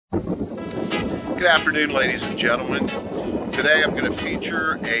Good afternoon, ladies and gentlemen. Today I'm going to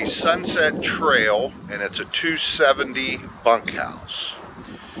feature a sunset trail, and it's a 270 bunkhouse.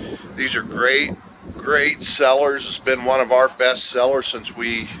 These are great sellers. It's been one of our best sellers since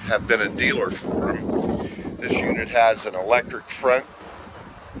we have been a dealer for them. This unit has an electric front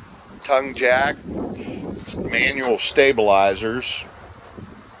tongue jack, it's manual stabilizers,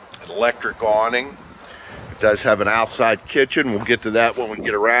 an electric awning. It does have an outside kitchen. We'll get to that when we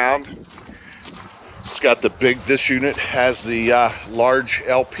get around. It's got this unit has the large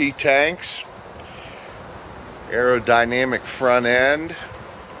LP tanks, aerodynamic front end,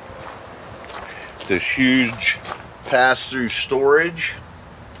 this huge pass-through storage.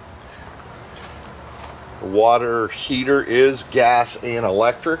 The water heater is gas and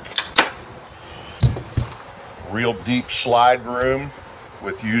electric. Real deep slide room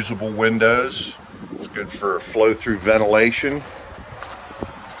with usable windows. It's good for flow-through ventilation.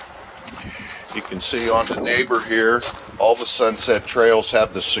 You can see on the neighbor here, all the sunset trails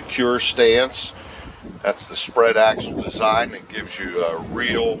have the secure stance. That's the spread axle design that gives you a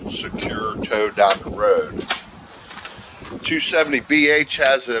real secure tow down the road. 270BH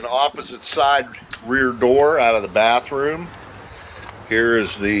has an opposite side rear door out of the bathroom. Here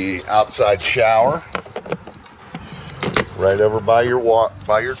is the outside shower, right over by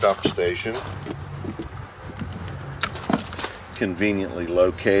your dump station. Conveniently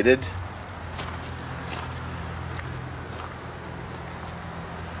located.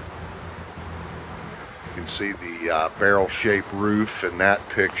 You can see the barrel-shaped roof in that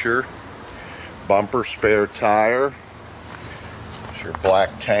picture. Bumper, spare tire. It's your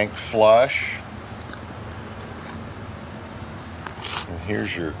black tank flush. And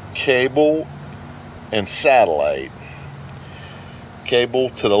here's your cable and satellite. Cable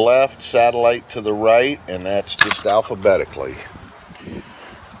to the left, satellite to the right, and that's just alphabetically.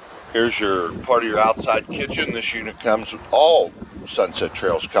 Here's your part of your outside kitchen. This unit comes with, all sunset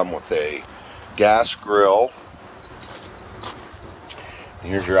trails come with a gas grill.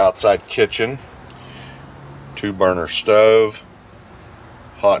 And here's your outside kitchen. 2-burner stove,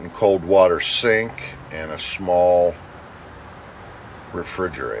 hot and cold water sink, and a small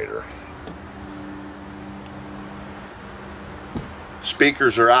refrigerator.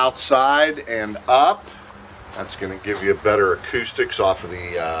 Speakers are outside and up. That's going to give you better acoustics off of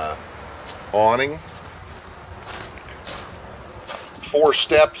the awning. 4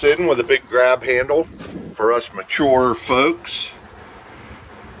 steps in with a big grab handle for us mature folks.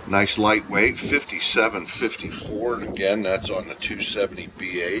 Nice lightweight, 5754, and again, that's on the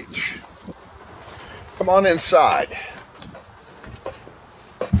 270BH. Come on inside.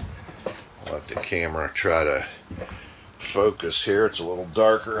 I'll let the camera try to focus here. It's a little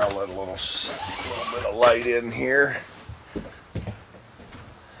darker. I'll let a little bit of light in here.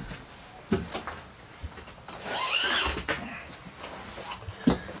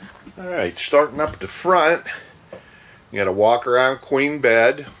 Alright, starting up at the front, you got a walk around queen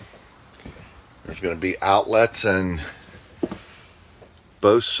bed. There's going to be outlets on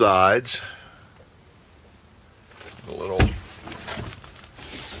both sides. A little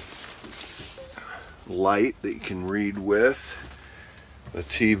light that you can read with. The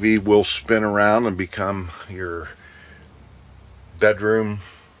TV will spin around and become your bedroom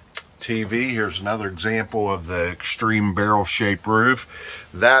TV. Here's another example of the extreme barrel-shaped roof.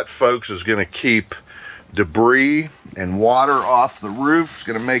 That, folks, is going to keep debris and water off the roof. It's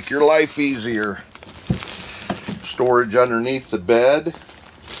going to make your life easier. Storage underneath the bed.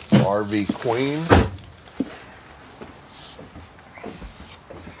 RV queen.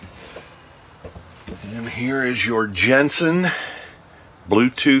 And here is your Jensen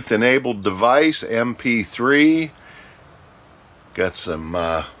Bluetooth enabled device, MP3. Got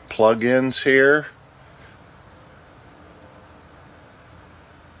some plug-ins here.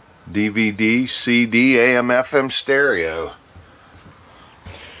 DVD, CD, AM, FM stereo.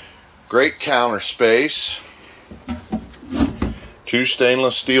 Great counter space. 2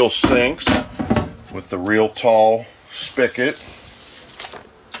 stainless steel sinks with the real tall spigot.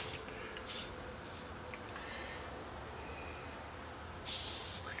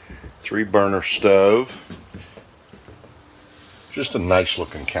 Three-burner stove. Just a nice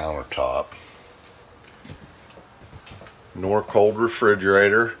looking countertop. Nor cold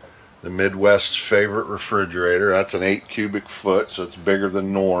refrigerator. The Midwest's favorite refrigerator. That's an 8 cubic foot, so it's bigger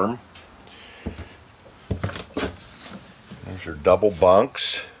than norm. There's your double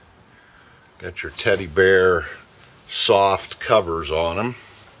bunks. Got your teddy bear soft covers on them.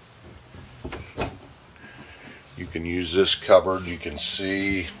 You can use this cupboard, you can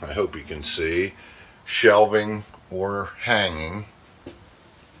see, I hope you can see, shelving or hanging.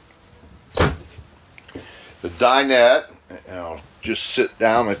 the dinette. I'll just sit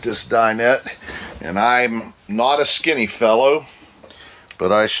down at this dinette, and I'm not a skinny fellow,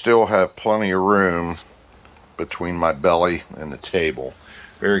 but I still have plenty of room between my belly and the table.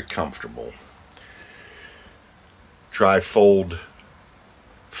 Very comfortable. Tri-fold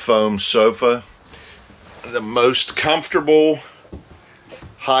foam sofa. The most comfortable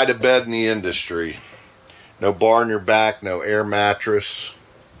hide-a-bed in the industry. No bar in your back, no air mattress.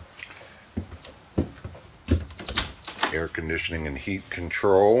 Air conditioning and heat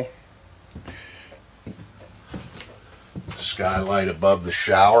control. Skylight above the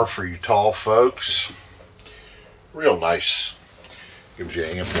shower for you tall folks. Real nice. Gives you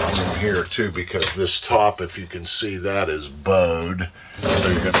ample room here too, because this top, if you can see, that is bowed. So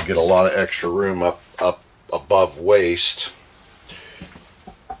you're going to get a lot of extra room up above waist.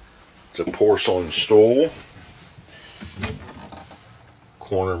 It's a porcelain stool.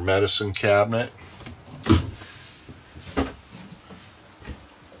 Corner medicine cabinet.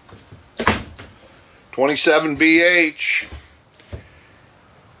 .270BH.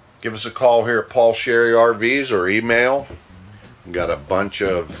 Give us a call here at Paul Sherry RVs or email. We've got a bunch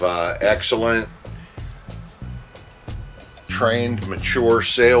of excellent, trained, mature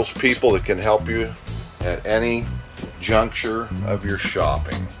salespeople that can help you at any juncture of your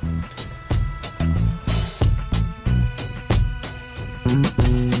shopping.